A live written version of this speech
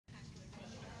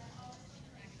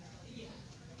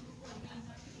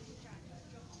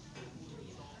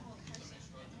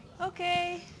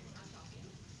Okay.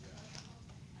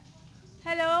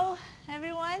 Hello,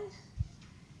 everyone.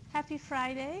 Happy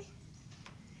Friday.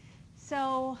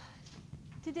 So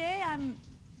today I'm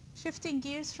shifting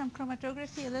gears from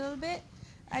chromatography a little bit.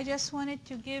 I just wanted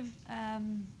to give a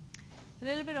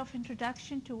little bit of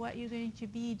introduction to what you're going to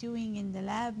be doing in the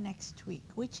lab next week,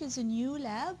 which is a new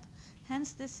lab.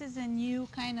 Hence, this is a new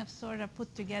kind of sort of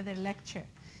put together lecture.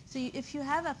 So if you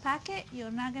have a packet, you're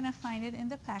not going to find it in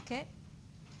the packet.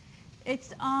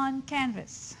 It's on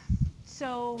Canvas.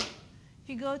 So if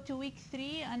you go to week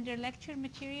 3 under lecture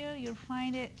material, you'll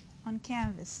find it on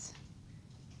Canvas.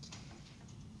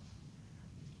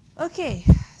 Okay,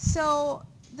 so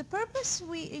the purpose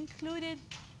we included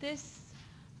this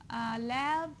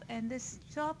lab and this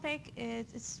topic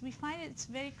is we find it's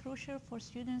very crucial for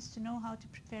students to know how to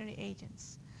prepare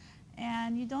reagents.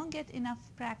 And you don't get enough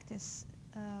practice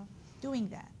doing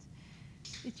that.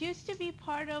 It used to be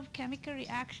part of chemical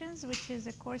reactions, which is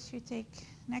a course you take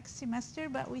next semester,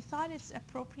 but we thought it's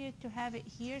appropriate to have it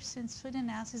here since food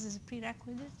analysis is a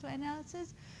prerequisite to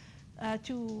analysis,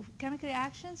 to chemical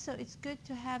reactions. So it's good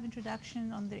to have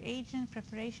introduction on the reagent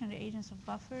preparation, reagents of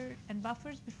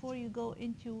buffers before you go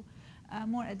into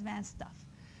more advanced stuff.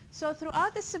 So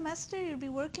throughout the semester, you'll be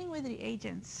working with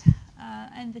reagents,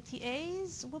 and the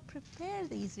TAs will prepare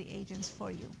these reagents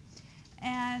for you.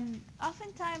 And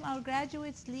oftentimes our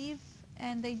graduates leave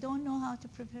and they don't know how to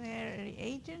prepare a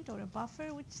reagent or a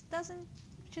buffer, which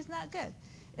is not good.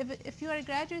 If you are a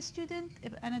graduate student,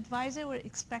 if an advisor will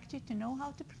expect you to know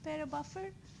how to prepare a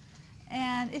buffer.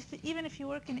 And even if you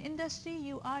work in industry,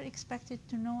 you are expected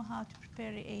to know how to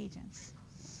prepare reagents.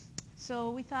 So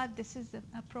we thought this is an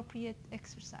appropriate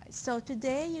exercise. So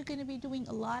today you're going to be doing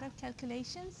a lot of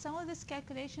calculations. Some of this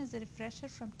calculation is a refresher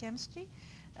from chemistry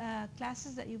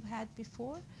classes that you've had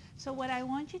before. So what I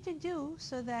want you to do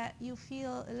so that you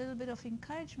feel a little bit of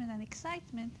encouragement and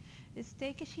excitement is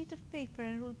take a sheet of paper,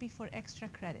 and it will be for extra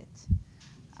credit.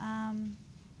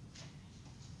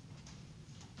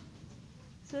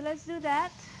 So let's do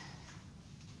that.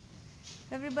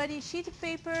 Everybody, sheet of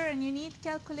paper, and you need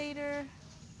calculator.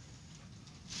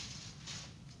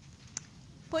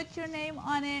 Put your name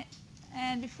on it,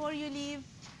 and before you leave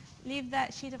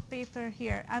that sheet of paper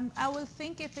here. I will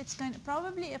think if it's going to,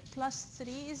 probably a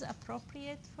 +3 is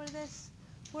appropriate for this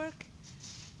work.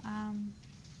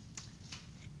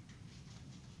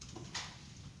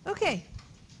 Okay.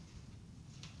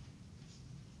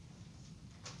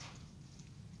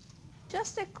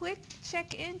 Just a quick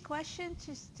check-in question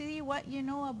to see what you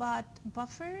know about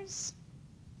buffers.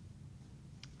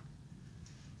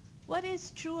 What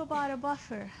is true about a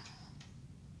buffer?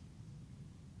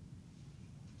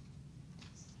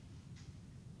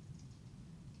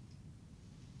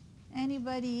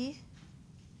 Anybody?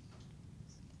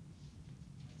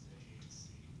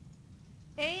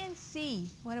 A and C.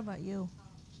 What about you?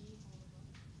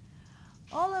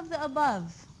 All of the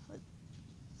above.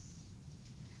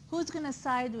 Who's going to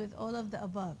side with all of the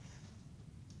above?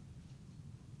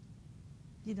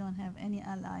 You don't have any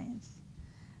alliance.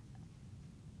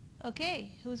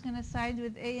 Okay, who's going to side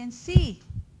with A and C?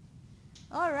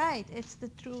 All right, it's the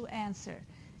true answer.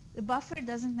 The buffer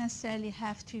doesn't necessarily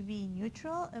have to be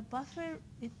neutral. A buffer,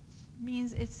 it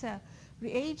means it's a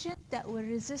reagent that will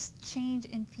resist change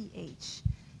in pH.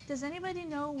 Does anybody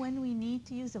know when we need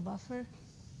to use a buffer?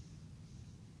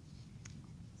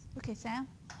 Okay, Sam?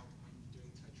 When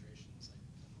doing titrations, like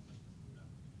the moment for food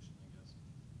application, I guess.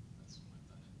 That's when I've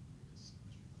done it in previous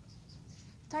chemistry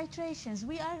classes.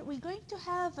 Titrations. We're going to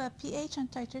have a pH and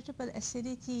titratable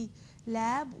acidity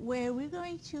lab where we're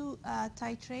going to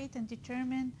titrate and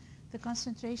determine the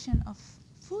concentration of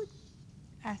food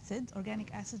acid,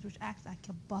 organic acid, which acts like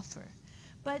a buffer.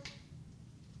 But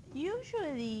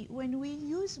usually when we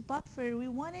use buffer, we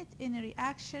want it in a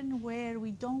reaction where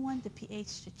we don't want the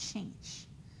pH to change.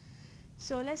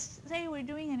 So let's say we're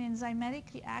doing an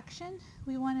enzymatic reaction.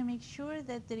 We want to make sure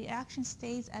that the reaction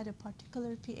stays at a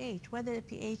particular pH, whether the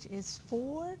pH is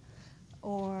 4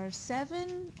 or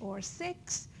 7 or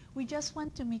 6. We just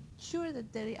want to make sure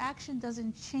that the reaction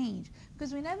doesn't change.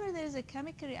 Because whenever there's a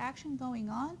chemical reaction going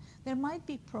on, there might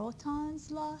be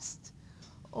protons lost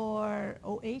or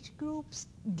OH groups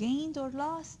gained or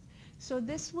lost. So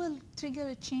this will trigger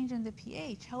a change in the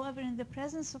pH. However, in the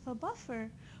presence of a buffer,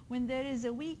 when there is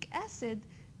a weak acid,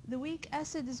 the weak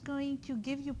acid is going to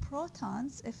give you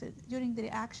protons if during the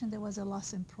reaction there was a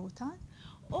loss in proton,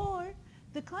 or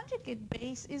the conjugate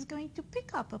base is going to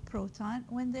pick up a proton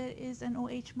when there is an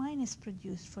OH minus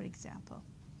produced, for example.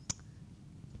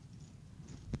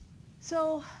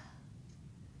 So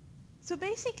So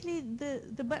basically,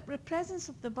 the presence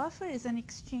of the buffer is an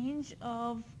exchange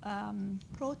of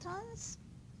protons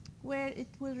where it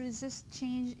will resist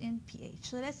change in pH.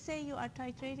 So let's say you are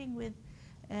titrating with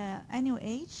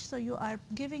NaOH, so you are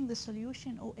giving the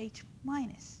solution OH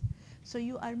minus. So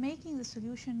you are making the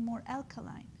solution more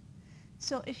alkaline.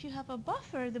 So if you have a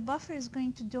buffer, the buffer is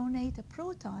going to donate a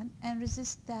proton and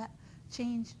resist that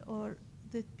change or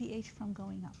the pH from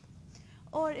going up.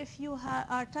 Or if you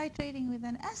are titrating with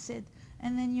an acid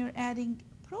and then you're adding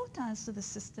protons to the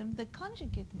system, the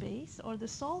conjugate base or the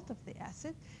salt of the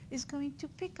acid is going to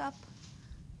pick up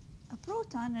a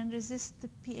proton and resist the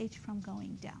pH from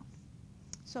going down.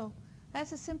 So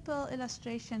that's a simple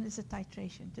illustration, is a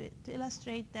titration, to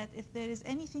illustrate that if there is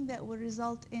anything that will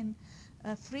result in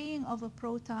freeing of a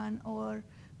proton or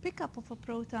pickup of a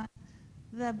proton,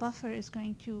 the buffer is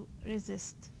going to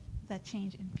resist that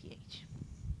change in pH.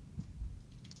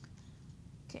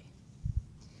 Okay.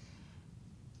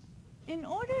 In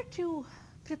order to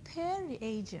prepare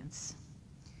reagents,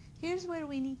 here's where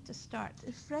we need to start. A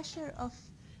refresher of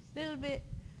a little bit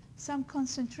some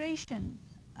concentration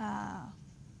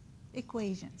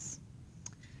equations.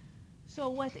 So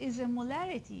what is a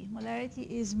molarity? Molarity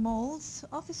is moles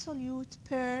of a solute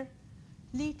per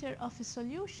liter of a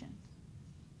solution.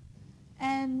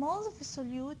 And moles of a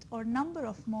solute, or number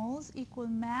of moles, equal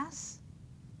mass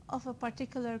of a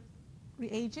particular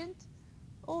reagent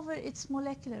over its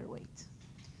molecular weight.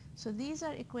 So these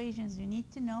are equations you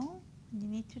need to know, you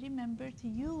need to remember to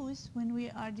use when we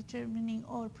are determining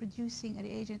or producing a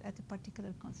reagent at a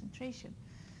particular concentration.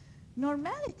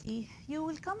 Normality, you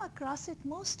will come across it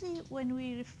mostly when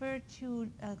we refer to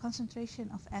concentration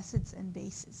of acids and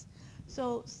bases.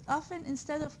 So often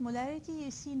instead of molarity,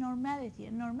 you see normality,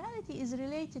 and normality is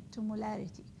related to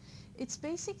molarity. It's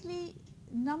basically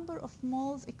number of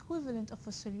moles equivalent of a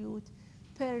solute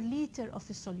per liter of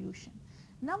a solution.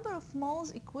 Number of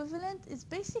moles equivalent is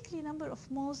basically number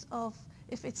of moles of,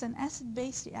 if it's an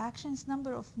acid-base reaction, it's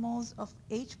number of moles of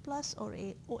H plus or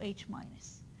OH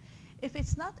minus. If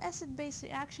it's not acid-base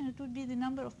reaction, it would be the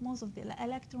number of moles of the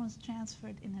electrons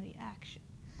transferred in a reaction.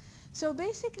 So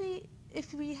basically,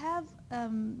 if we have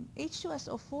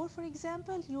H2SO4, for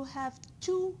example, you have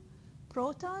two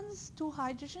protons, two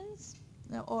hydrogens,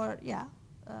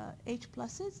 H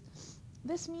pluses.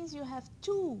 This means you have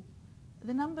two.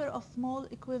 The number of mole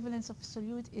equivalents of a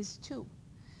solute is 2.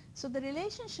 So the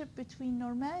relationship between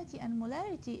normality and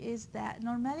molarity is that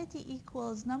normality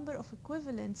equals number of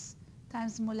equivalents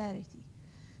times molarity.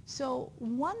 So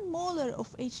 1 molar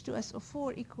of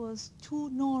H2SO4 equals 2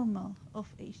 normal of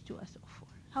H2SO4.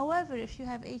 However, if you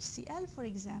have HCl, for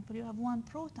example, you have 1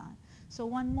 proton. So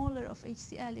 1 molar of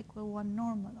HCl equals 1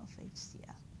 normal of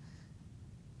HCl.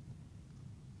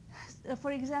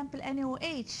 For example,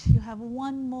 NaOH, you have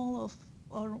 1 mole of,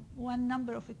 or 1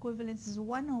 number of equivalents is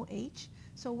 1 OH.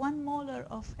 So 1 molar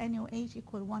of NaOH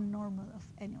equals 1 normal of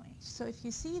NaOH. So if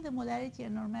you see the molarity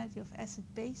and normality of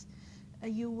acid-base,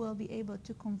 you will be able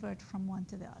to convert from one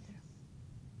to the other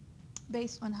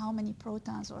based on how many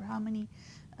protons or how many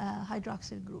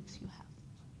hydroxyl groups you have.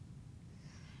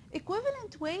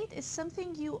 Equivalent weight is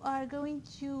something you are going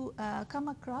to come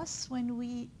across when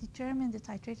we determine the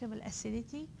titratable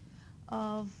acidity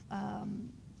of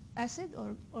acid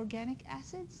or organic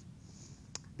acids,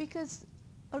 because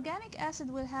organic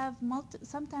acid will have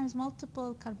sometimes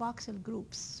multiple carboxyl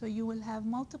groups, so you will have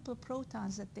multiple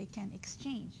protons that they can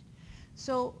exchange.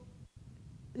 So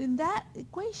in that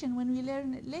equation, when we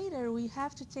learn it later, we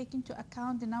have to take into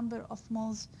account the number of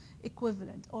moles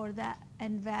equivalent, or that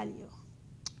N value.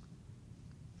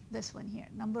 This one here,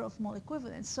 number of mole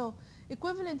equivalents. So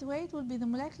equivalent weight will be the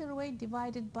molecular weight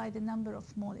divided by the number of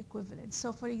mole equivalents.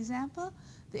 So for example,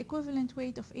 the equivalent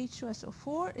weight of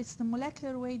H2SO4, it's the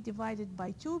molecular weight divided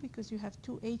by 2, because you have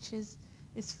 2 H's,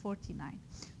 is 49.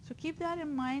 So keep that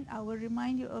in mind. I will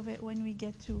remind you of it when we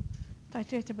get to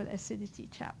titratable acidity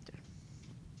chapter.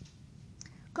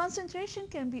 Concentration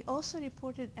can be also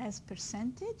reported as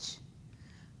percentage.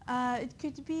 It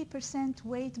could be percent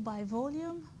weight by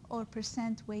volume, or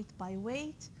percent weight by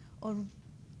weight,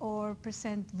 or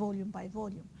percent volume by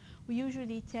volume. We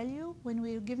usually tell you when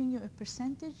we're giving you a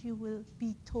percentage, you will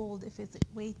be told if it's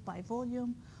weight by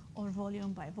volume or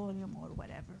volume by volume or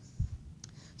whatever.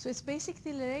 So it's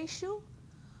basically the ratio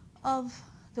of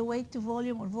the weight to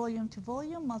volume or volume to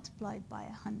volume multiplied by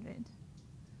 100.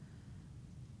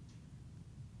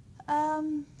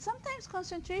 Sometimes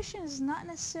concentration is not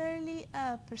necessarily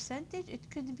a percentage. It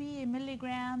could be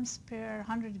milligrams per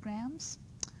 100 grams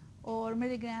or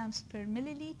milligrams per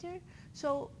milliliter.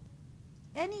 So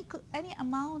any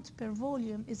amount per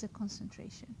volume is a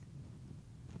concentration.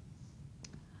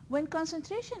 When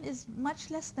concentration is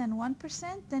much less than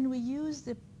 1%, then we use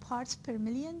the parts per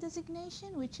million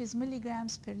designation, which is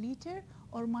milligrams per liter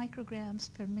or micrograms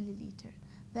per milliliter.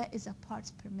 That is a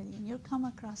parts per million. You'll come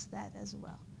across that as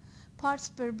well. Parts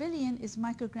per billion is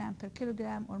microgram per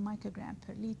kilogram or microgram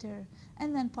per liter,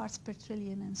 and then parts per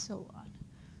trillion and so on.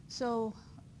 So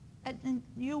and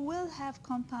you will have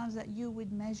compounds that you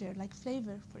would measure, like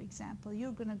flavor, for example.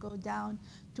 You're going to go down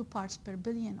to parts per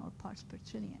billion or parts per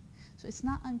trillion. So it's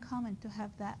not uncommon to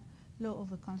have that low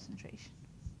of a concentration.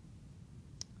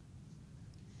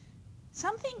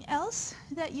 Something else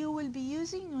that you will be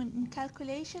using in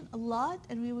calculation a lot,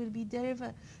 and we will be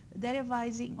derivatizing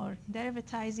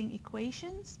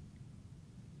equations,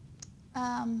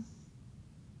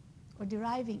 or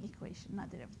deriving equation,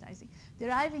 not derivatizing,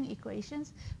 deriving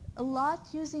equations, a lot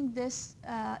using this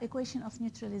equation of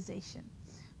neutralization,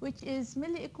 which is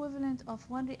milli-equivalent of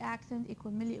one reactant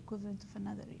equal milli-equivalent of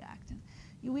another reactant.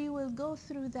 We will go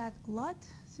through that a lot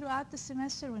throughout the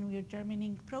semester when we're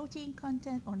determining protein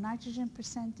content or nitrogen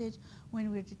percentage,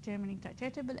 when we're determining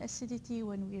titratable acidity,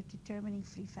 when we're determining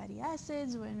free fatty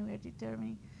acids, when we're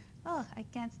determining, oh, I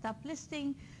can't stop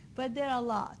listing, but there are a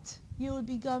lot. You will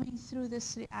be going through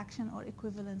this reaction or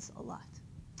equivalence a lot.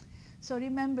 So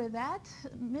remember that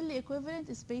milli-equivalent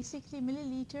is basically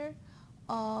milliliter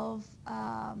of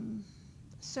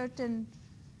certain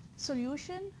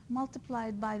solution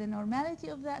multiplied by the normality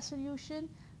of that solution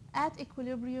at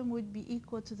equilibrium would be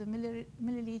equal to the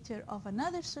milliliter of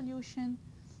another solution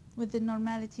with the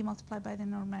normality multiplied by the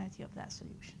normality of that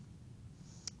solution.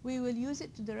 We will use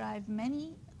it to derive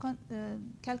many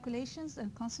calculations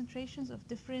and concentrations of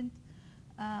different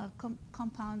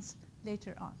compounds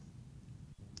later on.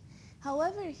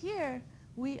 However, here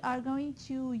we are going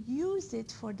to use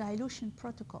it for dilution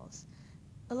protocols.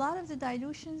 A lot of the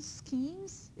dilution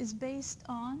schemes is based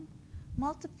on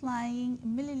multiplying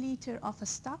milliliter of a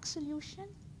stock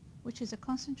solution, which is a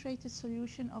concentrated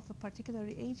solution of a particular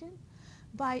reagent,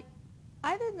 by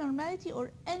either normality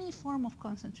or any form of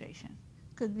concentration.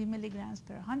 Could be milligrams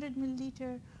per 100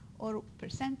 milliliter or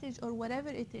percentage or whatever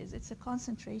it is. It's a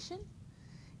concentration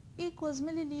equals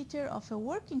milliliter of a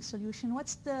working solution.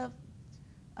 What's the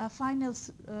final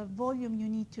volume you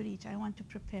need to reach? I want to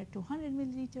prepare 200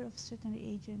 milliliter of a certain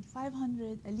reagent,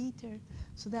 500, a liter,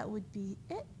 so that would be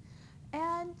it.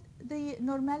 And the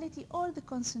normality or the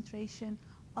concentration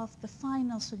of the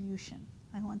final solution.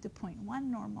 I want a 0.1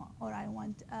 normal, or I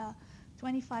want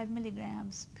 25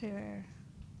 milligrams per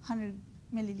 100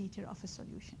 milliliter of a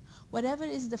solution. Whatever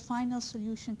is the final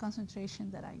solution concentration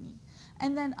that I need.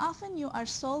 And then often you are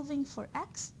solving for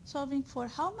X, solving for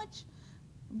how much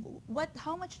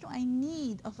do I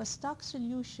need of a stock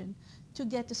solution to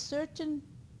get a certain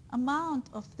amount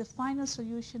of the final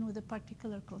solution with a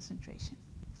particular concentration.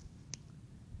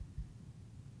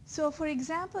 So for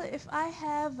example, if I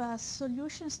have a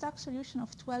solution, stock solution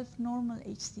of 12 normal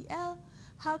HCl,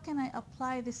 how can I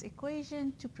apply this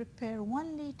equation to prepare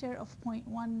 1 liter of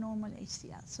 0.1 normal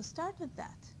HCl? So start with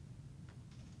that,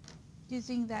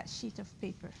 using that sheet of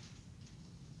paper.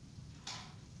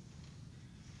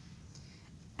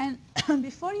 And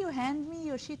before you hand me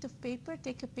your sheet of paper,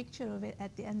 take a picture of it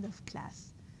at the end of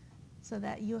class so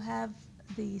that you have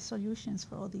the solutions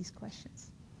for all these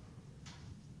questions.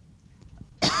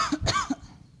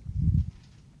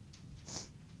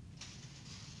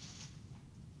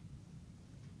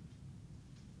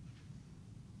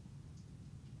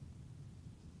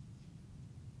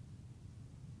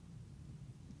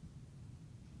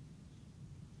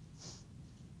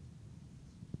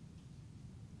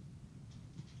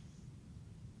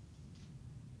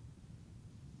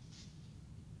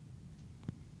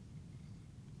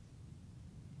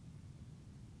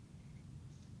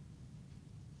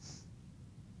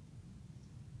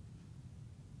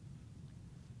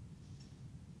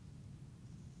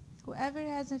 Whoever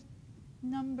has a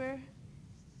number,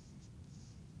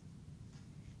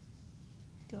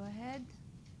 go ahead.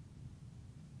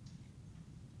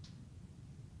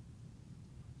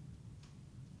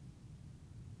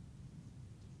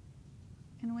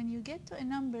 And when you get to a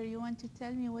number, you want to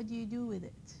tell me what do you do with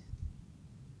it.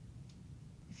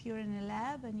 If you're in a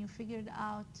lab and you figured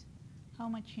out how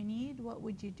much you need, what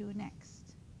would you do next?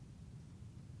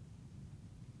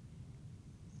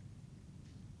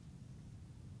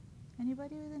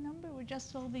 Anybody with a number? We're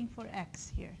just solving for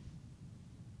X here.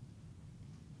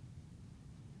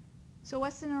 So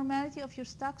what's the normality of your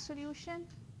stock solution?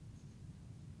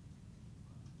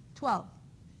 12.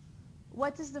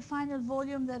 What is the final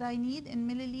volume that I need in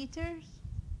milliliters?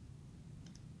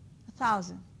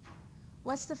 1,000.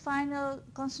 What's the final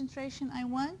concentration I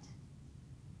want?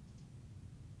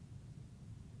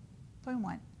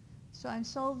 0.1. So I'm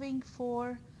solving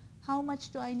for how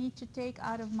much do I need to take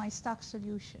out of my stock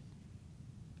solution.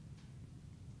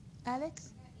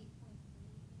 Alex?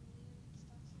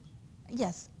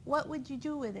 Yes. What would you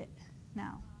do with it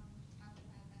now?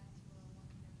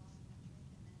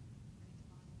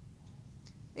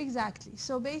 Exactly.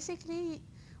 So basically,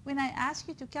 when I ask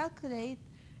you to calculate,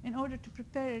 in order to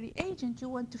prepare a reagent, you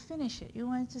want to finish it. You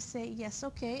want to say, yes,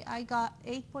 okay, I got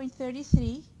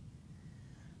 8.33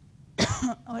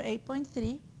 or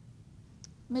 8.3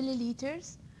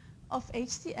 milliliters of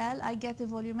HCl. I get a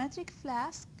volumetric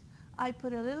flask. I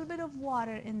put a little bit of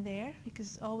water in there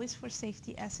because always for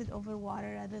safety, acid over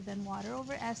water rather than water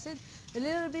over acid. A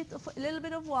little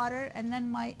bit of water, and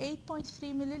then my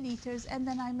 8.3 milliliters, and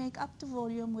then I make up the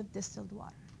volume with distilled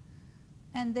water.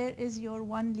 And there is your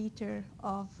 1 liter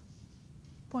of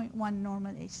 0.1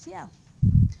 normal HCl.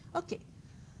 Okay,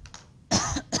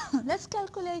 let's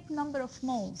calculate number of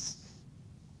moles.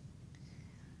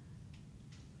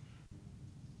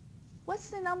 What's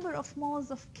the number of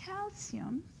moles of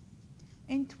calcium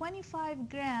in 25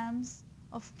 grams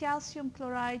of calcium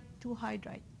chloride 2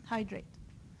 hydrate?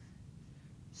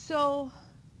 So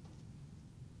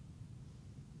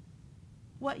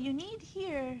what you need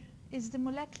here is the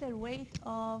molecular weight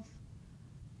of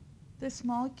this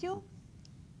molecule.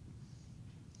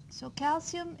 So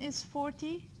calcium is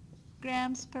 40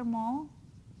 grams per mole,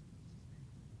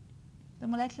 the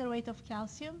molecular weight of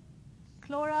calcium.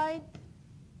 Chloride,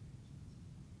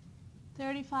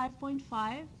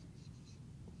 35.5.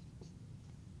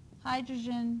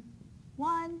 Hydrogen,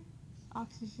 1.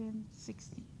 Oxygen,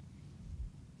 16.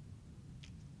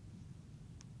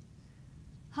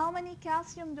 How many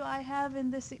calcium do I have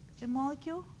in this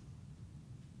molecule?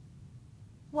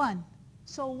 1.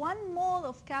 So 1 mole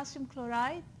of calcium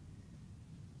chloride,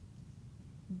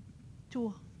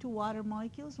 two water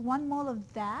molecules, 1 mole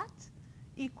of that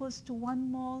equals to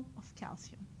 1 mole of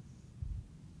calcium.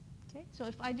 Okay, so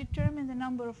if I determine the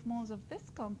number of moles of this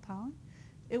compound,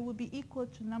 it would be equal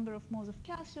to the number of moles of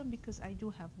calcium because I do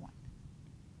have 1.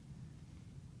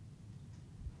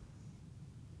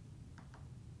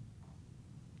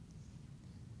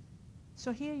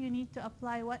 So here you need to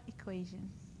apply what equation?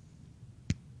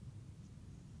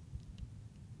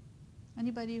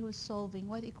 Anybody who's solving,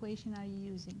 what equation are you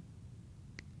using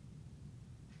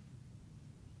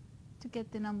to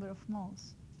get the number of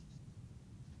moles?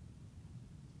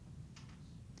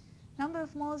 Number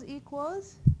of moles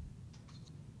equals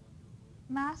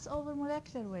mass over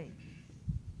molecular weight.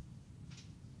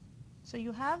 So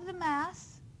you have the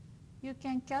mass, you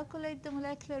can calculate the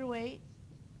molecular weight,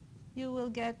 you will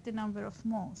get the number of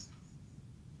moles.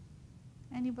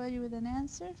 Anybody with an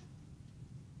answer?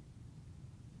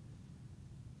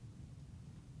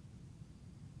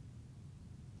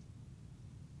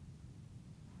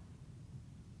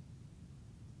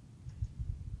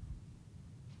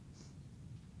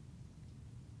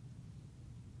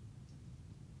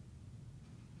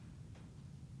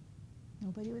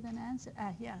 Nobody with an answer?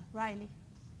 Ah, yeah, Riley.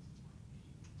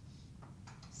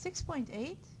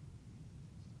 6.8?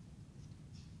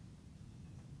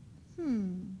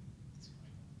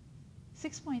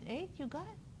 6.8, you got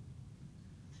it?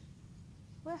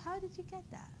 Well, how did you get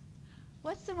that?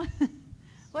 What's the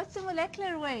what's the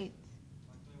molecular weight?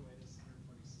 Molecular weight is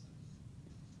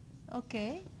 147.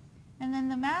 Okay. And then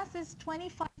the mass is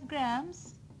 25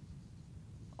 grams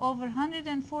over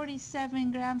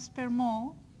 147 grams per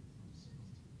mole.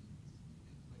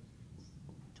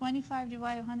 25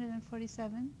 divided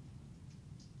 147.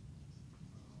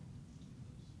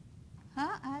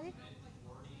 Huh, Ali?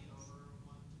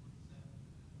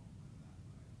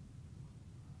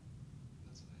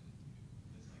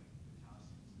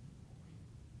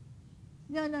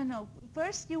 No.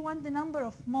 First you want the number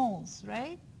of moles,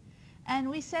 right? And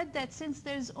we said that since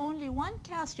there's only 1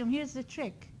 calcium, here's the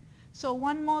trick. So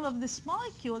 1 mole of this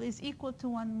molecule is equal to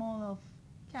 1 mole of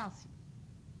calcium.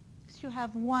 So you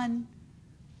have 1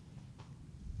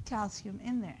 calcium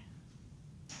in there.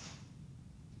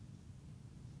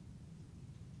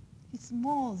 It's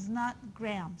moles, not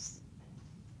grams.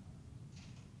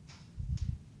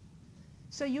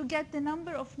 So you get the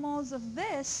number of moles of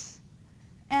this,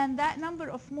 and that number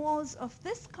of moles of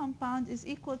this compound is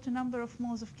equal to number of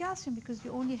moles of calcium because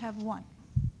you only have 1.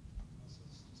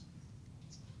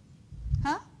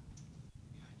 Huh?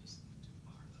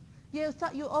 Yeah, I just went too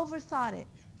far. You overthought it.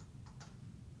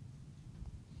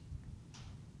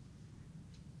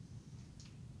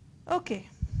 Okay.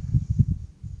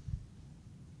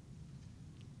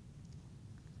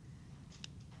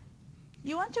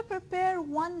 You want to prepare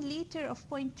 1 liter of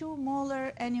 0.2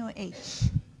 molar NaOH.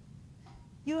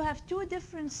 You have 2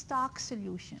 different stock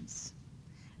solutions.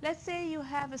 let's say you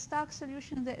have a stock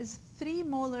solution that is 3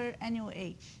 molar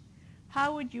NaOH.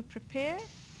 How would you prepare?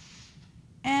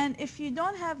 And if you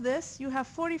don't have this, you have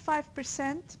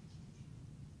 45%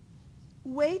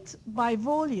 weight by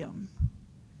volume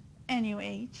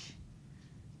NaOH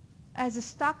as a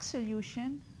stock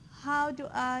solution. How do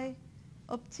I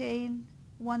obtain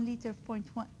 1 liter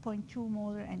 0.2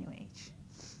 molar NaOH?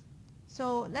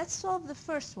 So let's solve the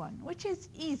first one, which is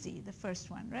easy, the first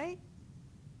one, right?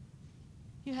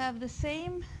 You have the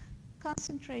same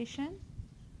concentration,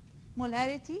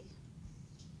 molarity.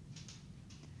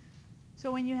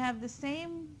 So when you have the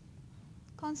same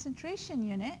concentration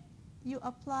unit, you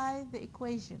apply the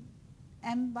equation,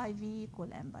 m by v equal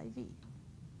m by v.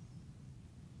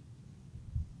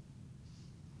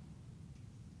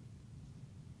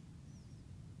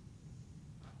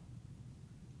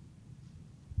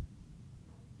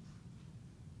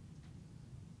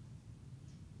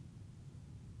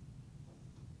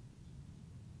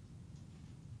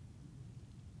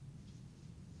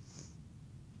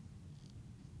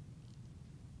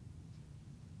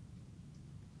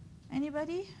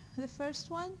 Anybody? The first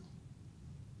one?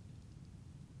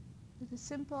 With a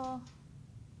simple,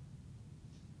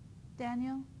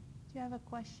 Daniel, do you have a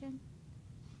question?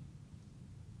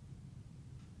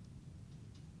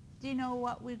 Do you know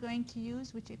what we're going to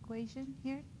use, which equation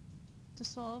here to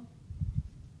solve?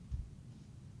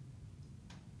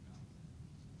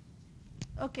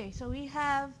 Okay, so we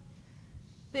have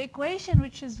the equation,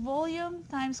 which is volume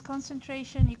times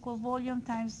concentration equal volume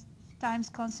times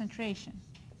concentration.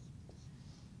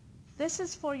 This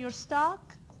is for your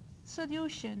stock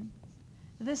solution.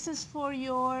 This is for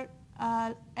your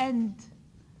end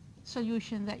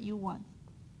solution that you want.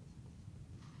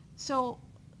 So,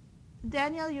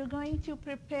 Daniel, you're going to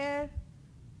prepare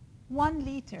 1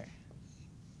 liter.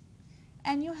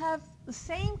 And you have the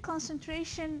same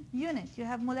concentration unit. You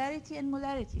have molarity and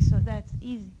molarity, so that's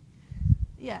easy.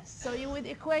 Yes, so you would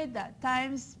equate that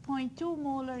times 0.2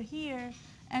 molar here,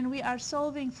 and we are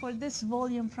solving for this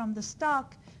volume from the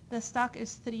stock. The stock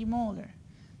is 3 molar.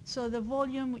 So the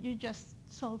volume, you just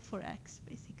solve for x,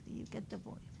 basically. You get the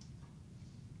volume.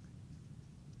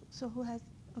 So who has,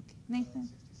 okay, Nathan?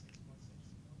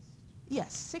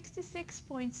 Yes,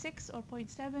 66.6 or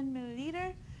 0.7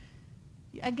 milliliter.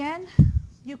 Again,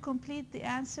 you complete the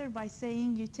answer by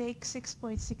saying you take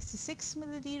 6.66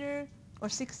 milliliter or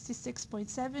 66.7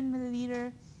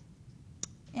 milliliter,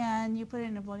 and you put it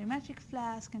in a volumetric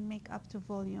flask and make up to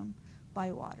volume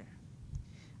by water.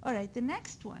 All right, the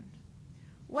next one.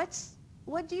 What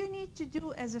do you need to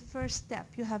do as a first step?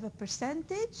 You have a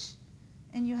percentage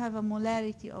and you have a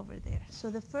molarity over there.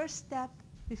 So the first step,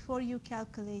 before you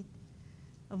calculate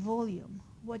a volume,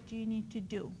 what do you need to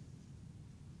do?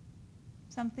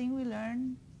 Something we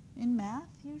learn in math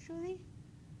usually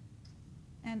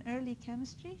and early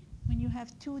chemistry. When you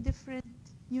have 2 different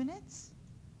units,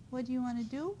 what do you want to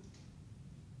do?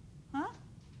 Huh?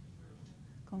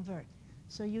 Convert.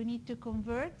 So you need to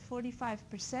convert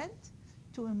 45%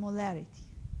 to a molarity.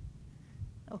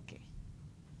 Okay,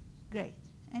 great.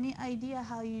 Any idea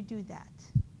how you do that?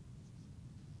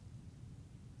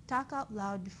 Talk out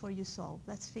loud before you solve.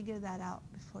 Let's figure that out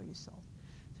before you solve.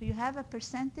 So you have a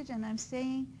percentage, and I'm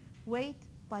saying weight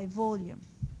by volume.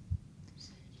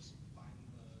 So you just find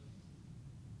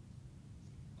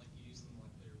like you use the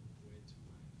molecular weight to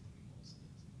find how many moles it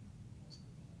is and moles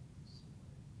per volume.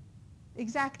 So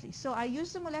Exactly. So I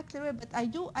use the molecular weight, but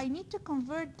I need to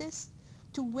convert this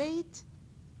to weight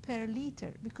per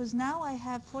liter, because now I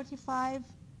have 45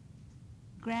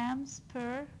 grams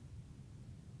per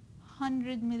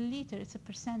 100 milliliter. It's a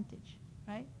percentage,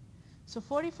 right? So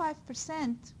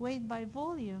 45% weight by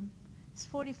volume is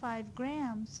 45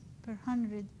 grams per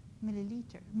 100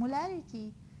 milliliter.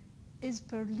 Molarity is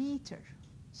per liter.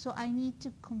 So I need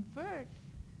to convert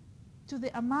to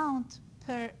the amount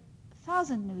per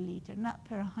 1,000 milliliter, not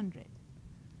per 100.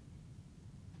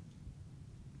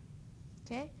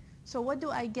 Okay? So what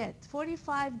do I get?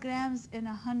 45 grams in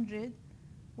 100.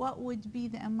 What would be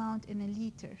the amount in a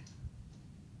liter?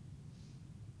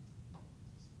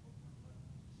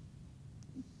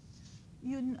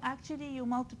 You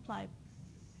multiply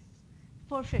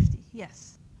 450,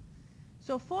 yes.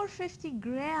 So 450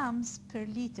 grams per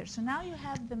liter. So now you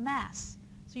have the mass.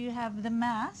 So you have the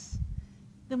mass,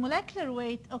 the molecular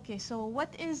weight. Okay, so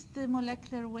what is the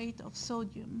molecular weight of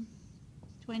sodium?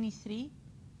 23,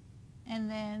 and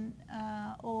then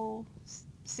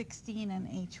O16 and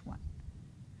H1.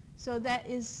 So that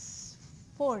is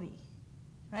 40,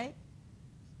 right?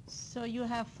 So you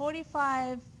have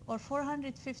 45 or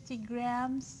 450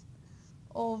 grams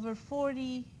over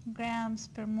 40 grams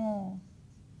per mole.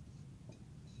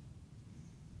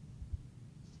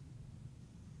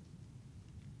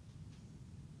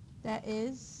 That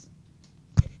is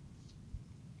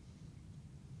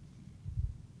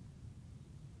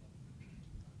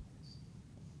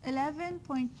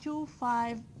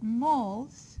 11.25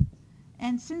 moles.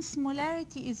 And since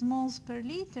molarity is moles per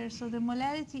liter, so the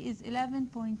molarity is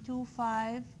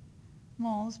 11.25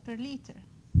 moles per liter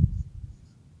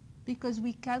because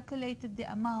we calculated the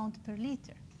amount per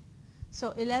liter.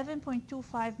 So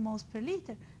 11.25 moles per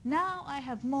liter. Now I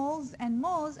have moles and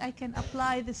moles. I can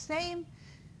apply the same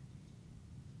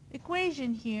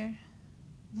equation here.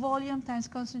 Volume times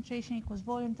concentration equals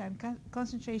volume times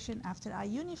concentration after I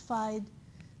unified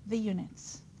the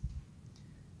units.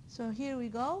 So here we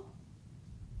go.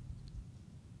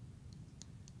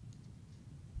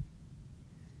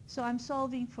 So I'm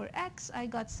solving for x. I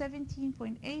got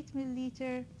 17.8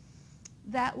 milliliter.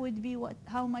 That would be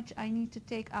how much I need to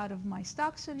take out of my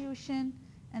stock solution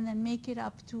and then make it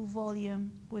up to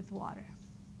volume with water.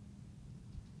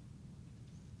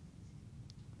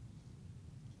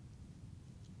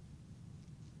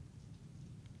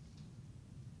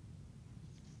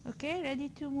 Okay, ready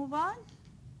to move on?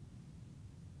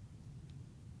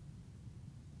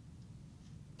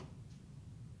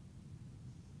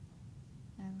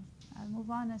 And I'll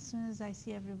move on as soon as I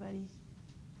see everybody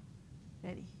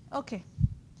ready. Okay.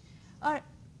 All right.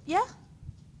 Yeah?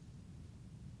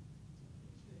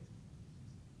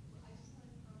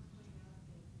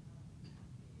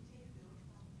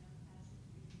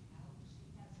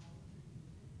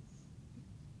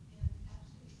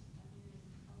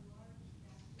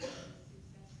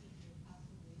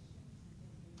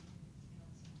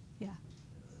 Yeah.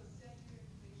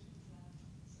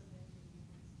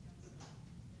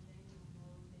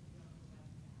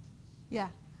 Yeah.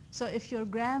 So if your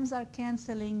grams are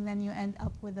canceling, then you end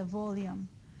up with a volume.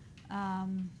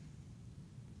 Um,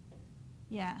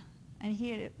 yeah. And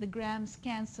here the grams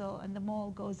cancel and the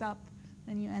mole goes up,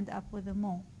 then you end up with a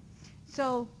mole.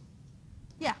 So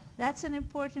yeah, that's an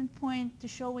important point to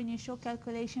show when you show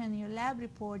calculation in your lab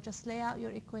report. Just lay out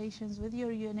your equations with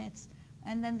your units,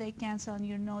 and then they cancel and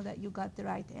you know that you got the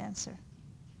right answer.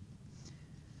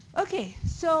 Okay,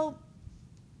 so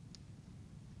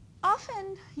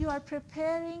often you are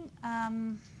preparing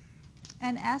an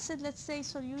acid, let's say,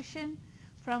 solution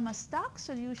from a stock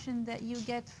solution that you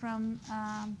get from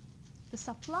the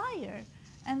supplier,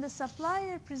 and the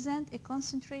supplier present a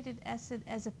concentrated acid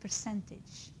as a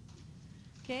percentage.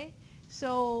 Okay,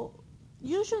 so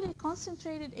usually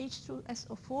concentrated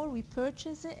H2SO4, we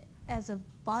purchase it as a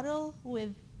bottle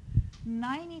with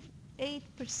 98%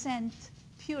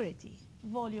 purity,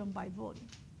 volume by volume.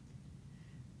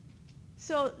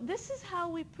 So this is how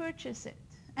we purchase it.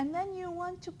 And then you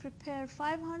want to prepare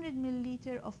 500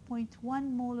 milliliter of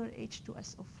 0.1 molar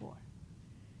H2SO4.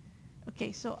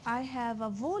 Okay, so I have a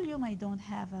volume, I don't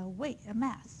have a weight, a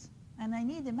mass. And I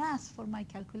need a mass for my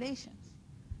calculations.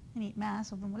 I need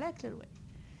mass over molecular weight.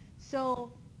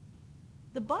 So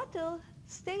the bottle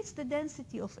states the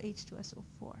density of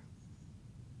H2SO4.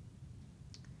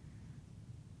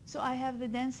 So I have the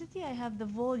density, I have the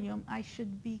volume. I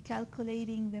should be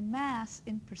calculating the mass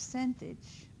in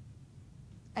percentage.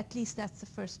 At least that's the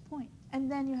first point. And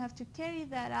then you have to carry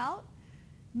that out.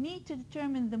 Need to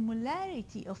determine the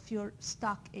molarity of your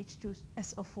stock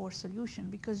H2SO4 solution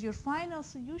because your final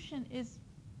solution is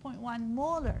 0.1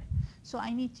 molar. So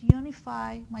I need to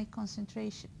unify my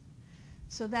concentration.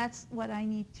 So that's what I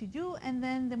need to do. And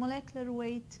then the molecular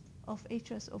weight of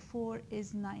H2SO4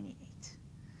 is 98.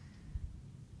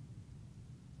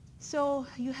 So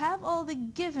you have all the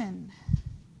given.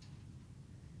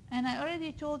 And I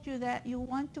already told you that you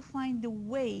want to find the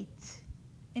weight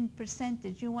in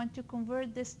percentage. You want to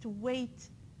convert this to weight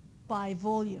by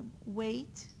volume,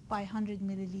 weight by 100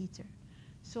 milliliter.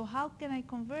 So how can I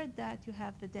convert that? You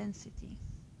have the density.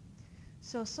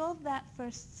 So solve that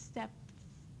first step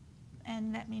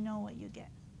and let me know what you get.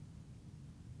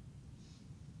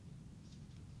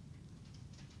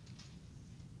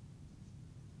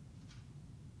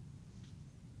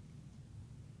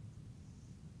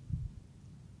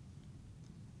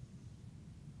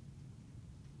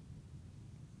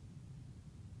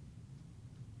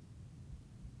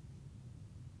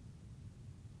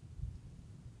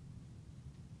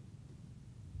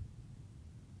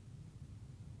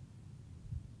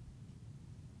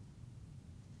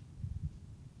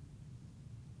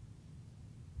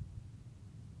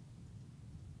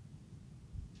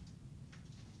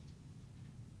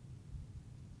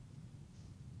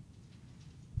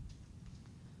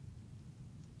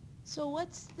 So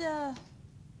what's the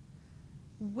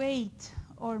weight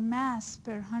or mass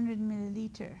per 100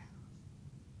 milliliter?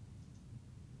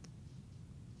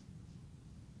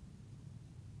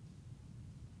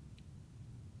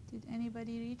 Did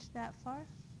anybody reach that far?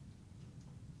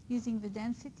 Using the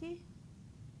density?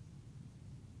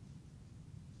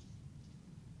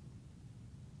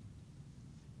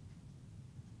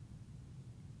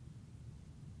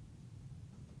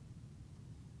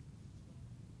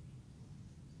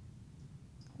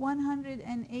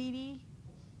 $180,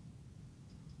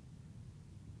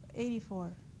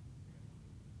 84.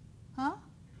 Huh?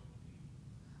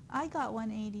 I got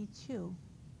 182.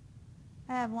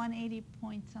 I have 180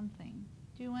 point something.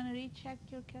 Do you want to recheck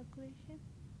your calculation?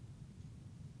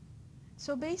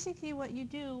 So basically what you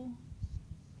do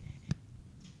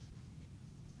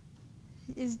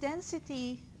is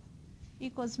density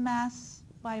equals mass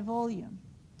by volume.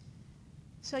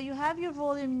 So you have your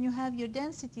volume and you have your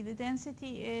density. The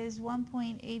density is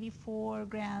 1.84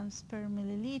 grams per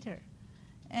milliliter.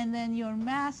 And then your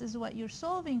mass is what you're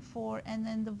solving for, and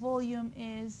then the volume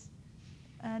is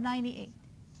 98.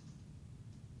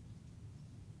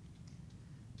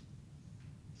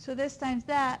 So this times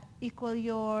that equal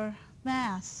your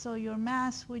mass. So your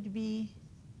mass would be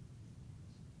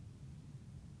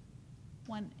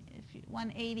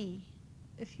 180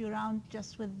 if you round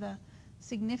just with the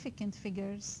significant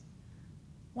figures.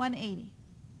 180.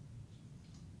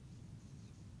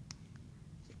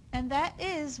 And that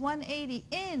is 180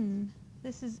 in,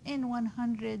 this is in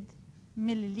 100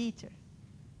 milliliter.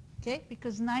 Okay,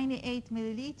 because 98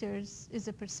 milliliters is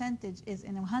a percentage, is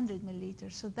in 100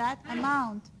 milliliters. So that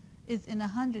amount is in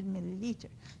 100 milliliter.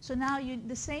 So now you,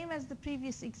 the same as the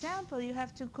previous example, you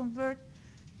have to convert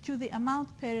to the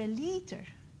amount per liter.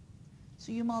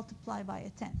 So you multiply by a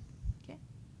 10. Okay,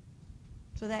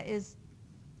 so that is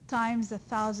times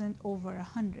 1,000 over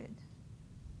 100.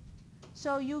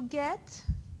 So you get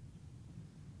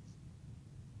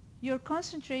your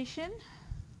concentration,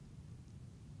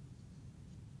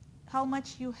 how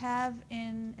much you have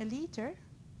in a liter.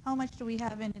 How much do we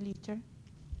have in a liter?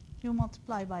 You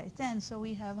multiply by 10, so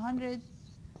we have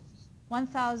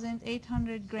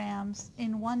 1,800 grams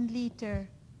in 1 liter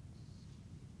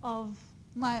of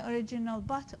my original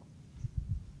bottle.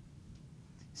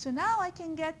 So now I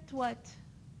can get what?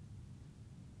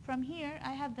 From here,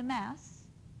 I have the mass.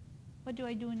 What do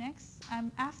I do next?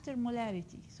 I'm after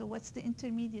molarity. So what's the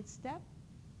intermediate step?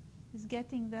 Is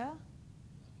getting the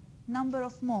number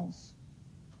of moles.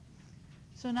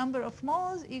 So number of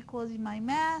moles equals my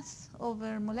mass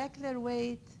over molecular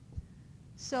weight.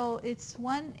 So it's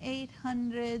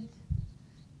 1,800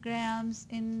 grams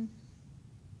in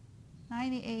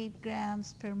 98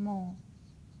 grams per mole.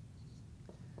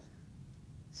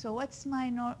 So what's my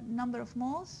number of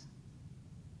moles?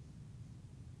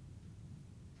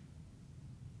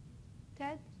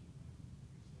 Ted?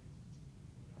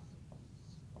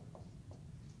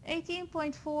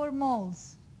 18.4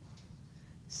 moles.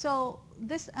 So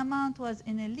this amount was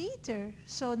in a liter,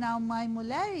 so now my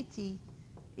molarity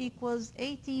equals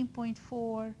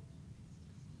 18.4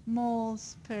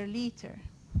 moles per liter.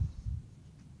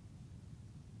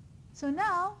 So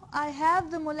now I have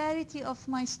the molarity of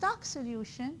my stock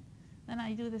solution, and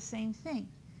I do the same thing.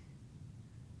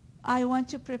 I want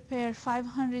to prepare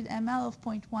 500 ml of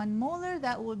 0.1 molar.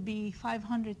 That would be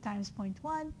 500 times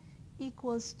 0.1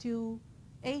 equals to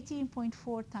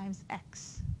 18.4 times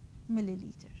X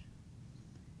milliliter.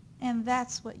 And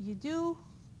that's what you do.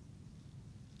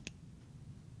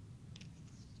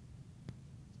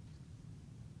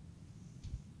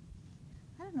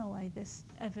 I don't know why this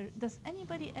ever, does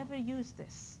anybody ever use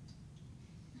this?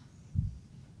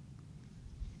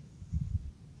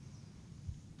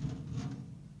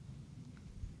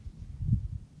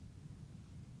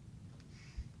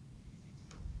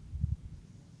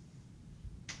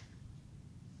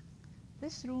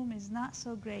 This room is not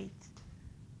so great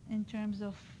in terms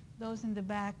of those in the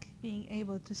back being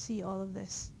able to see all of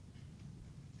this.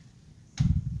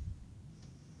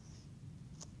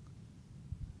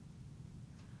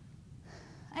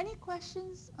 Any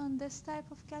questions on this type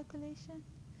of calculation?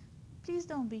 Please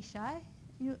don't be shy.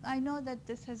 I know that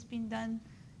this has been done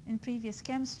in previous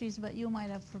chemistries, but you might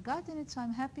have forgotten it, so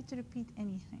I'm happy to repeat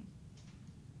anything.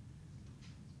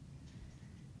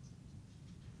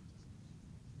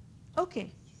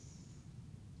 Okay.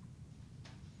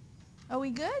 Are we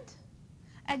good?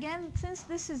 Again, since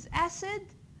this is acid,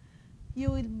 you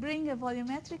would bring a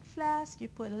volumetric flask, you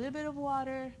put a little bit of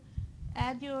water,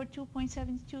 add your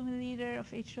 2.72 milliliter of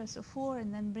H2SO4,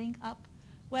 and then bring up,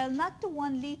 well, not to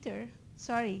 1 liter,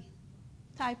 sorry,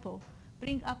 typo,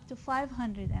 bring up to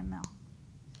 500 ml.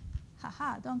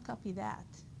 Haha, don't copy that.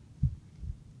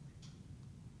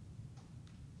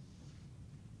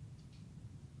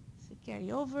 So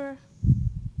carry over.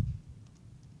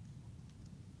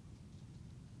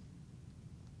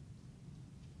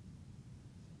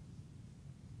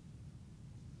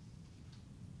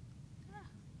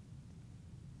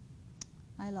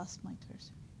 I lost my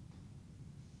cursor.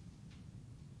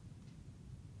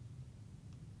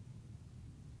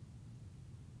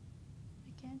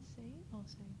 I can't say it. Oh,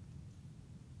 sorry.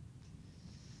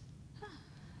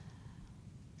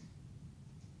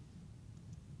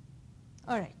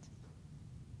 All right.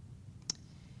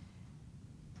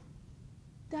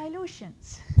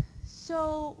 Dilutions.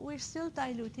 So we're still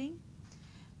diluting,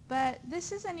 but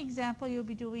this is an example you'll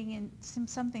be doing in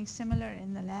something similar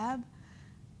in the lab.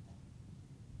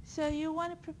 So you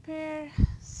want to prepare a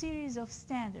series of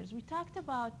standards. We talked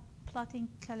about plotting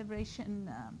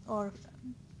calibration or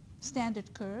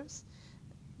standard curves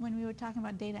when we were talking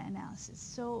about data analysis.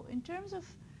 So in terms of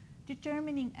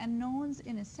determining unknowns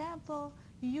in a sample,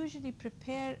 you usually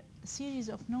prepare a series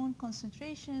of known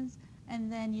concentrations, and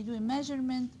then you do a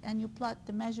measurement and you plot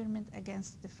the measurement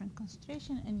against different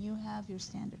concentration, and you have your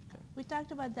standard curve. We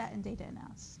talked about that in data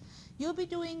analysis. You'll be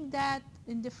doing that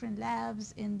in different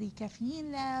labs, in the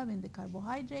caffeine lab, in the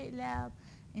carbohydrate lab,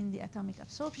 in the atomic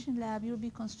absorption lab. You'll be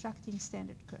constructing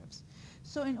standard curves.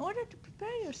 So in order to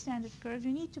prepare your standard curve,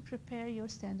 you need to prepare your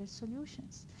standard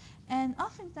solutions. And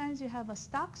oftentimes you have a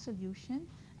stock solution,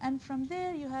 and from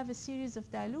there you have a series of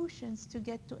dilutions to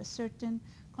get to a certain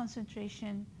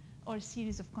concentration or a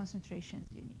series of concentrations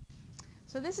you need.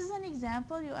 So this is an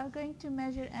example. You are going to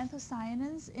measure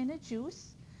anthocyanins in a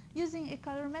juice using a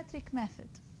colorimetric method.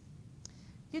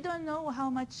 You don't know how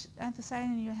much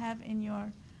anthocyanin you have in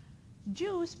your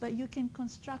juice, but you can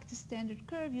construct a standard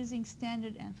curve using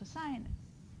standard anthocyanin.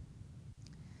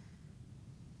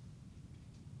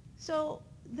 So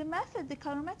the method, the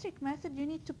colorimetric method, you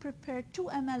need to prepare 2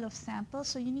 ml of sample.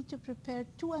 So you need to prepare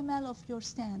 2 ml of your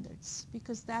standards,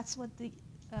 because that's what the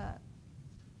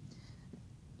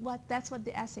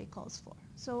assay calls for.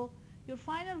 So your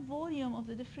final volume of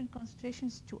the different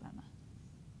concentrations is 2 ml.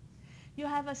 You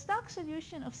have a stock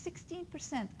solution of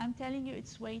 16%. I'm telling you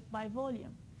its weight by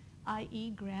volume,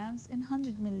 i.e. grams in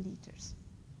 100 milliliters.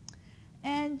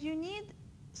 And you need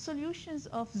solutions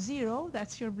of 0,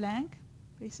 that's your blank,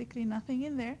 basically nothing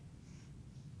in there,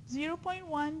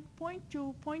 0.1,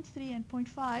 0.2, 0.3, and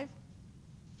 0.5.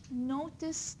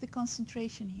 Notice the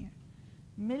concentration here.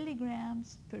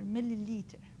 Milligrams per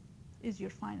milliliter is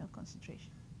your final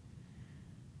concentration.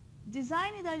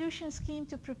 Design a dilution scheme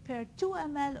to prepare 2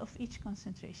 ml of each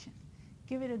concentration.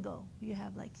 Give it a go. You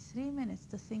have like 3 minutes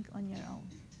to think on your own,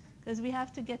 because we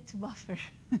have to get to buffer.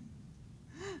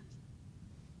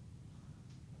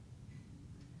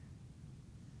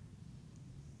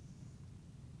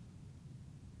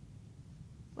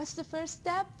 What's the first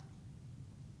step?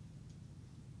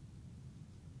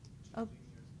 Oh.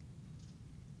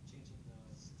 Changing the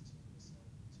 16%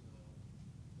 to the unit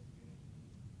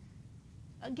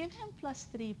you need. Give him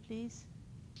 +3, please.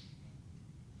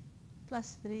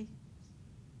 +3.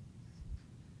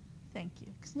 Thank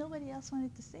you, because nobody else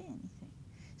wanted to say anything.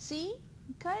 See?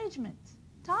 Encouragement.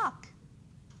 Talk.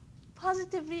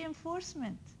 Positive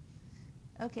reinforcement.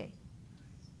 Okay.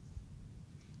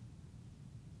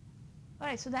 All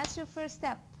right, so that's your first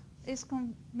step, is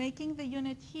making the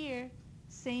unit here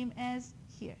same as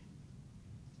here.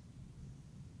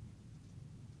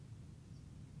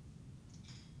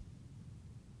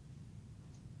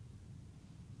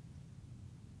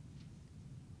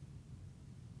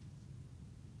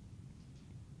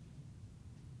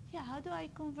 Yeah, how do I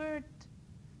convert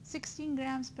 16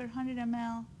 grams per 100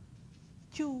 ml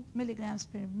to milligrams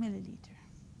per milliliter?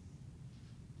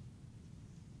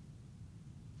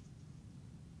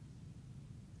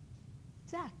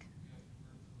 Zach?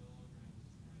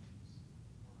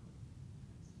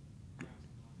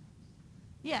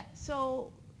 Yeah,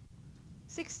 so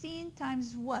 16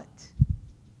 times what?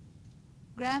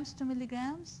 Grams to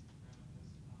milligrams?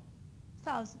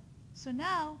 1,000. So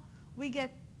now we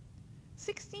get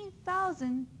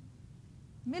 16,000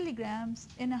 milligrams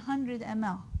in 100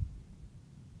 ml.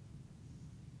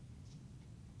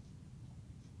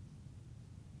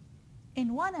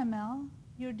 In 1 ml,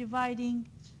 you're dividing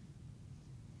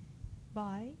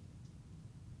by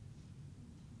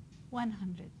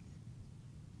 100.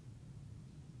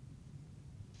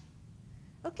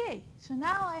 Okay, so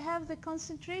now I have the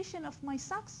concentration of my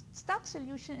stock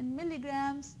solution in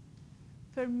milligrams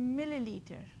per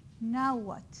milliliter. Now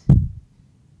what? Now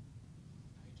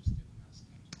you just do the mass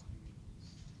times volume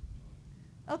equals.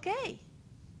 Okay.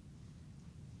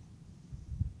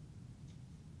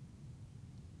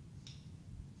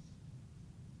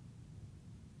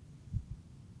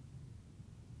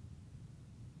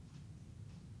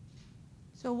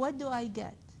 So what do I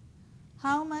get?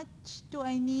 How much do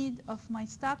I need of my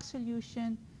stock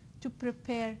solution to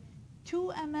prepare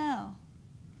 2 ml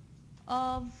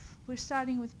of, we're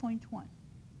starting with 0.1.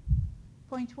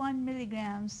 0.1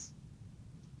 milligrams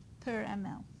per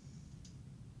ml.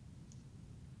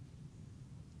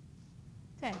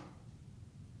 Okay.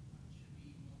 Should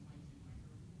be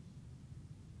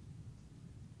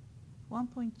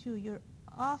 1.2, you're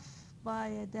off by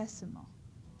a decimal.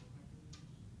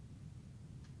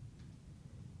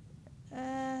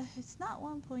 It's not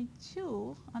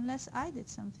 1.2 unless I did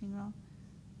something wrong.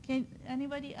 Can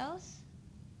anybody else?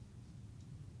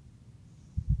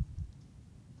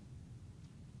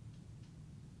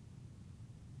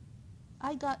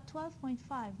 I got 12.5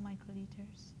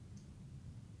 microliters.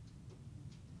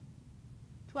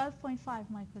 12.5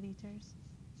 microliters.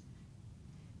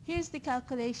 Here's the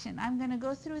calculation. I'm going to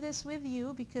go through this with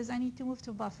you because I need to move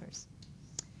to buffers.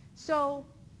 So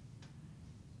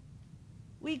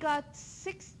we got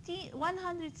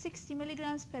 160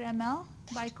 milligrams per ml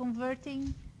by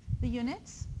converting the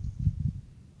units.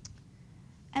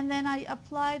 And then I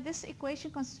apply this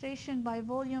equation, concentration by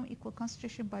volume equal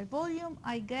concentration by volume.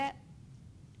 I get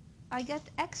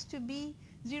X to be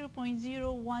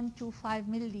 0.0125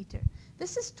 milliliter.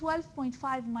 This is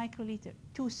 12.5 microliter,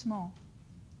 too small.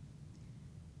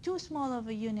 Too small of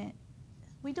a unit.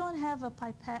 We don't have a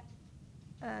pipette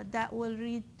that will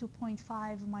read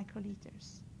 2.5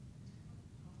 microliters.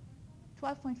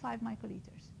 12.5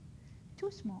 microliters. Too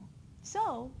small.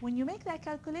 So when you make that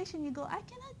calculation, you go, I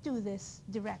cannot do this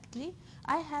directly.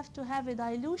 I have to have a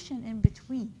dilution in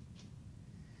between.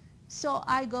 So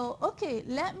I go, okay,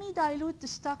 let me dilute the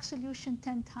stock solution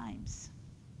 10 times.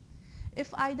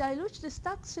 If I dilute the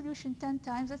stock solution 10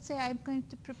 times, let's say I'm going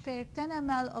to prepare 10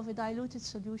 ml of a diluted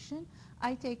solution,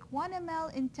 I take 1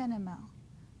 ml in 10 ml.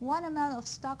 1 ml of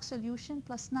stock solution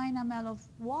plus 9 ml of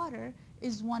water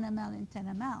is 1 ml in 10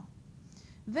 ml.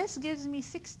 This gives me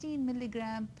 16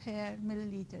 milligram per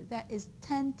milliliter. That is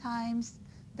 10 times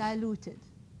diluted,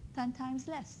 10 times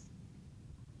less.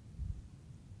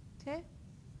 Okay?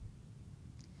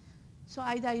 So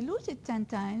I dilute it 10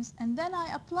 times, and then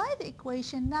I apply the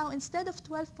equation. Now, instead of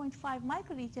 12.5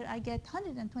 microliter, I get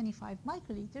 125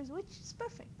 microliters, which is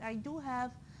perfect. I do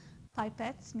have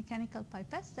pipettes, mechanical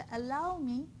pipettes, that allow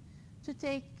me to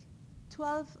take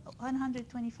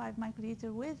 125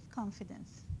 microliter with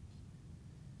confidence.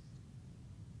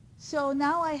 So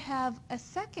now I have a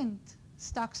second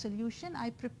stock solution. I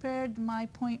prepared my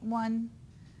 0.1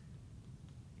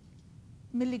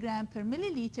 milligram per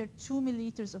milliliter, 2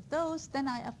 milliliters of those. Then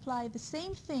I apply the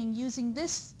same thing using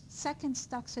this second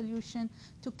stock solution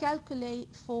to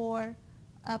calculate for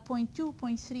 0.2,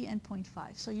 0.3, and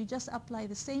 0.5. So you just apply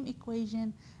the same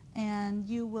equation and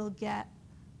you will get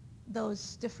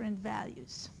those different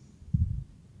values.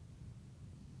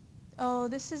 Oh,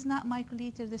 this is not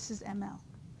microliter, this is ml.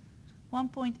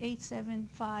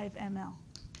 1.875 ml.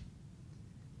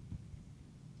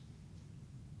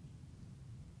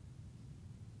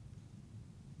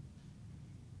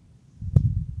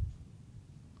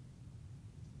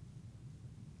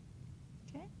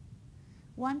 Okay,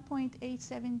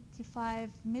 1.875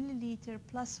 milliliter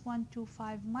plus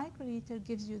 125 microliter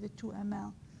gives you the 2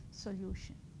 ml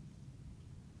solution.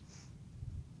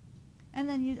 And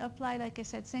then you apply, like I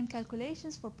said, same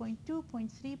calculations for 0.2,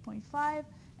 0.3, 0.5,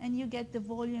 and you get the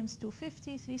volumes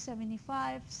 250,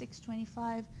 375,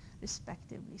 625,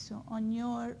 respectively. So on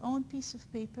your own piece of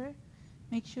paper,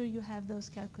 make sure you have those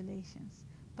calculations.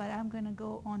 But I'm going to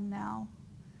go on now.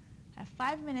 I have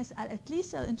 5 minutes. At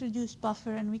least I'll introduce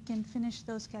buffer, and we can finish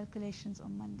those calculations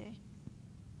on Monday.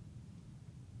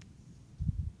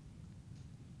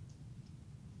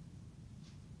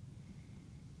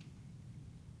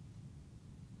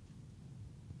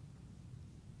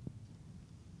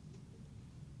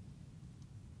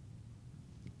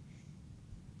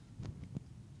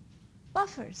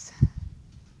 Buffers.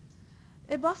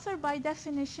 A buffer, by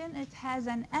definition, it has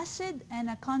an acid and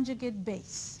a conjugate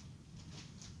base.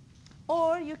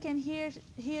 Or you can hear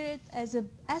it as an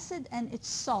acid and its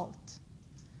salt,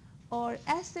 or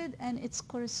acid and its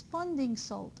corresponding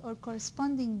salt or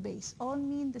corresponding base. All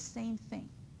mean the same thing.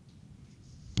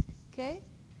 Okay?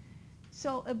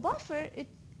 So a buffer,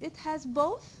 it has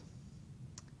both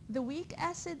the weak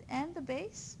acid and the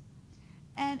base,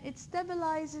 and it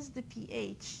stabilizes the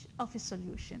pH of a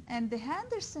solution. And the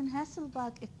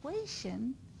Henderson-Hasselbalch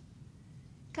equation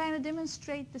kind of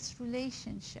demonstrates this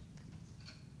relationship.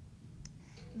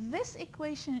 This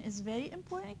equation is a very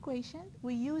important equation.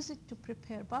 We use it to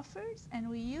prepare buffers, and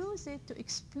we use it to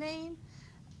explain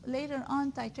later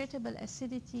on titratable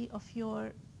acidity of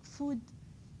your food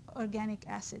organic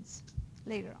acids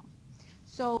later on.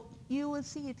 So you will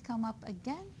see it come up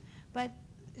again, but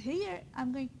here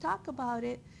I'm going to talk about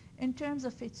it in terms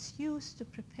of its use to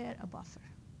prepare a buffer.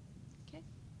 Okay?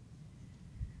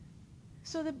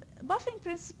 So the buffering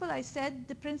principle, I said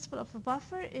the principle of a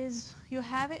buffer is you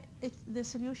have it, the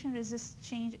solution resists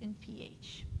change in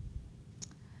pH.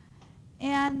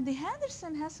 And the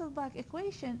Henderson-Hasselbalch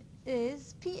equation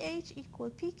is pH equal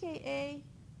pKa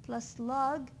plus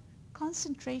log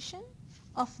concentration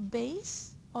of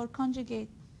base or conjugate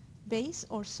base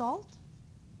or salt,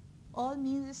 all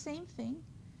means the same thing,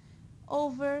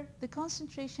 over the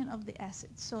concentration of the acid.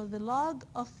 So the log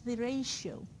of the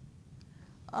ratio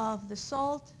of the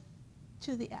salt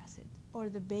to the acid, or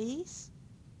the base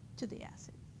to the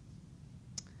acid.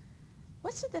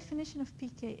 What's the definition of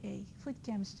pKa, food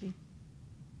chemistry?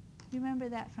 You remember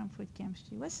that from food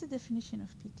chemistry. What's the definition of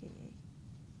pKa?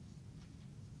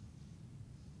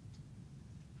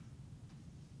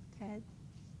 Ted?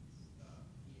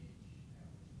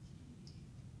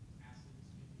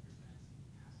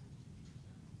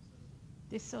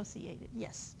 Dissociated,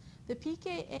 yes. The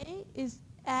pKa is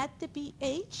at the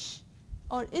pH,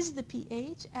 or is the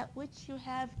pH at which you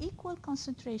have equal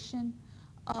concentration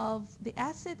of the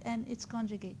acid and its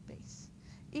conjugate base.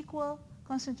 Equal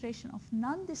concentration of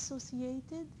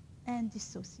non-dissociated and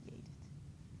dissociated.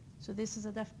 So this is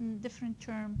a different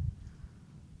term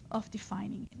of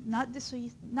defining it. Not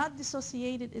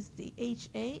dissociated is the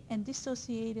HA and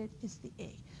dissociated is the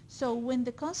A. So when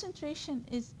the concentration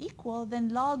is equal, then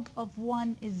log of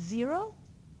 1 is 0,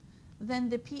 then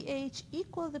the pH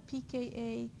equal the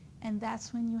pKa, and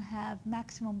that's when you have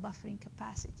maximum buffering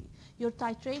capacity. You're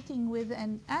titrating with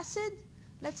an acid,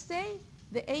 let's say,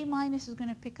 the A minus is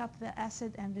going to pick up the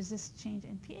acid and resist change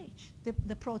in pH,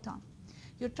 the proton.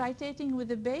 You're titrating with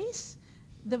the base,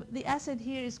 the acid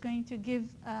here is going to give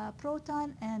a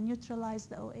proton and neutralize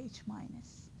the OH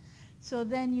minus. So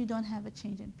then you don't have a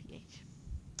change in pH.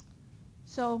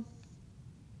 So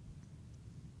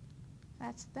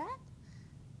that's that.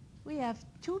 We have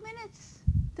 2 minutes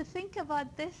to think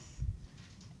about this,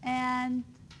 and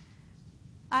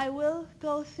I will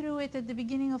go through it at the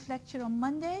beginning of lecture on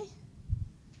Monday.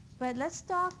 But let's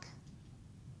talk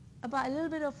about a little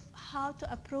bit of how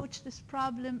to approach this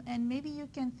problem, and maybe you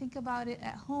can think about it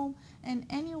at home. And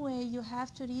anyway, you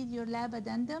have to read your lab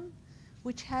addendum,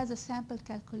 which has a sample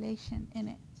calculation in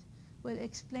it. We'll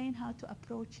explain how to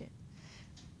approach it.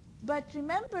 But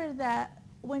remember that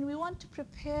when we want to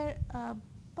prepare a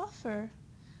buffer,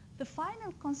 the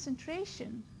final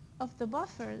concentration of the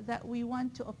buffer that we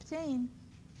want to obtain,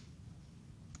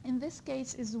 in this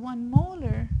case, is 1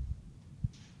 molar.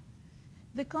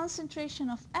 The concentration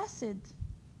of acid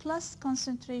plus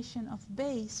concentration of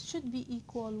base should be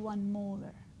equal 1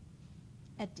 molar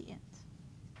at the end.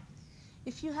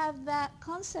 If you have that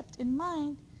concept in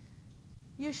mind,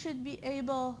 you should be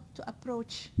able to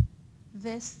approach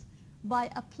this by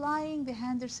applying the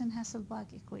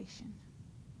Henderson-Hasselbalch equation.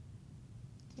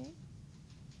 Okay?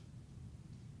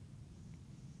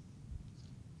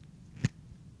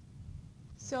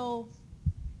 So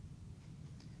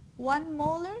 1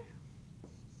 molar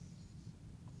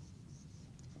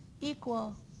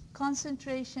equal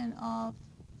concentration of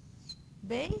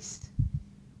base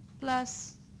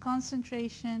plus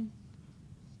concentration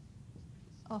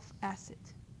of acid.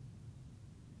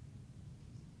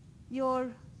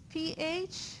 Your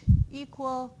pH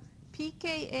equal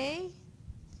pKa.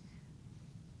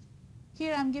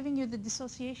 Here I'm giving you the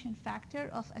dissociation factor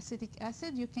of acetic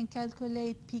acid. You can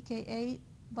calculate pKa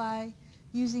by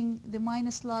using the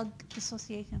minus log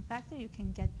dissociation factor. You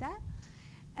can get that.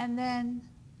 And then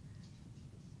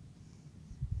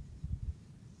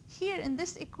here in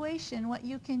this equation, what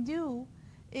you can do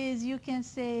is you can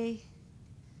say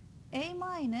A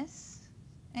minus,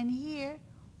 and here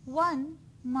 1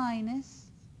 minus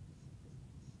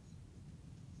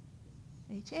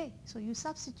HA. So you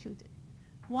substitute it.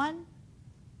 1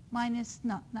 minus,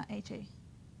 no, not HA,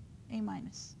 A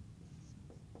minus.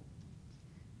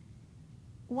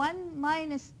 1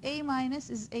 minus A minus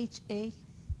is HA.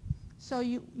 So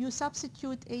you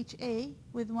substitute HA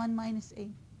with 1 minus A.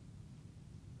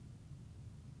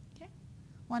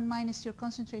 1 minus your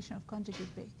concentration of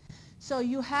conjugate base. So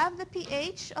you have the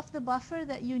pH of the buffer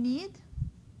that you need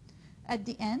at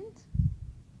the end,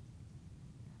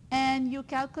 and you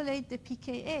calculate the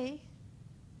pKa,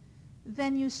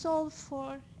 then you solve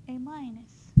for A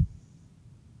minus.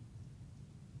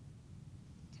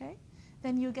 Okay?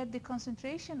 Then you get the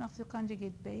concentration of the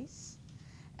conjugate base,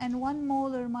 and 1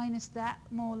 molar minus that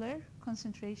molar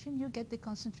concentration, you get the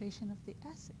concentration of the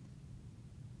acid.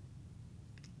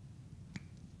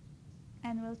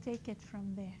 And we'll take it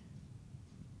from there.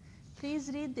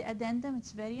 Please read the addendum.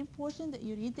 It's very important that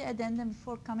you read the addendum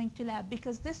before coming to lab,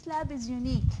 because this lab is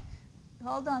unique.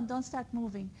 Hold on, don't start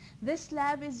moving. This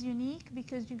lab is unique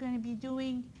because you're going to be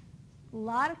doing a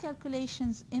lot of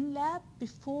calculations in lab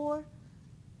before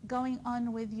going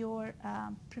on with your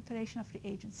preparation of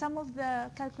reagents. Some of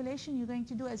the calculation you're going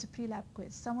to do as a pre-lab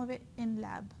quiz, some of it in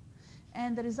lab.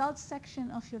 And the results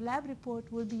section of your lab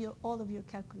report will be all of your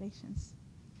calculations.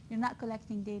 You're not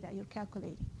collecting data, you're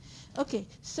calculating. Okay,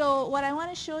 so what I want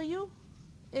to show you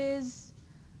is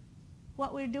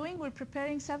what we're doing. We're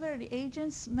preparing several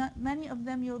reagents. Many of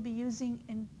them you'll be using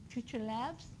in future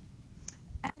labs.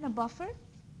 And a buffer.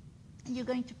 You're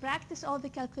going to practice all the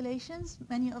calculations.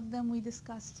 Many of them we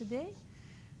discussed today.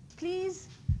 Please,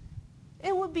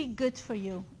 it would be good for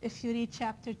you if you read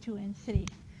chapter 2 and 3.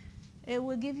 It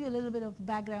will give you a little bit of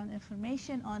background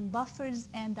information on buffers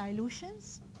and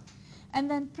dilutions. And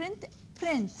then print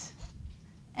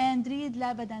and read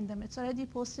lab addendum. It's already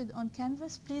posted on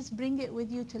Canvas. Please bring it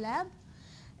with you to lab.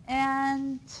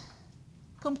 And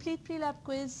complete pre-lab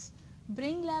quiz.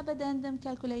 Bring lab addendum,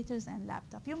 calculators, and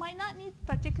laptop. You might not need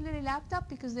particularly laptop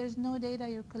because there's no data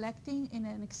you're collecting in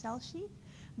an Excel sheet,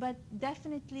 but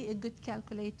definitely a good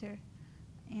calculator.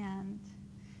 And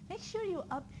make sure you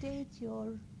update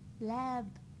your lab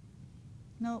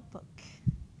notebook,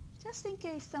 just in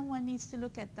case someone needs to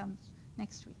look at them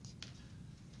next week.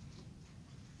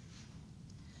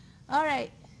 All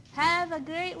right, have a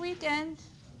great weekend.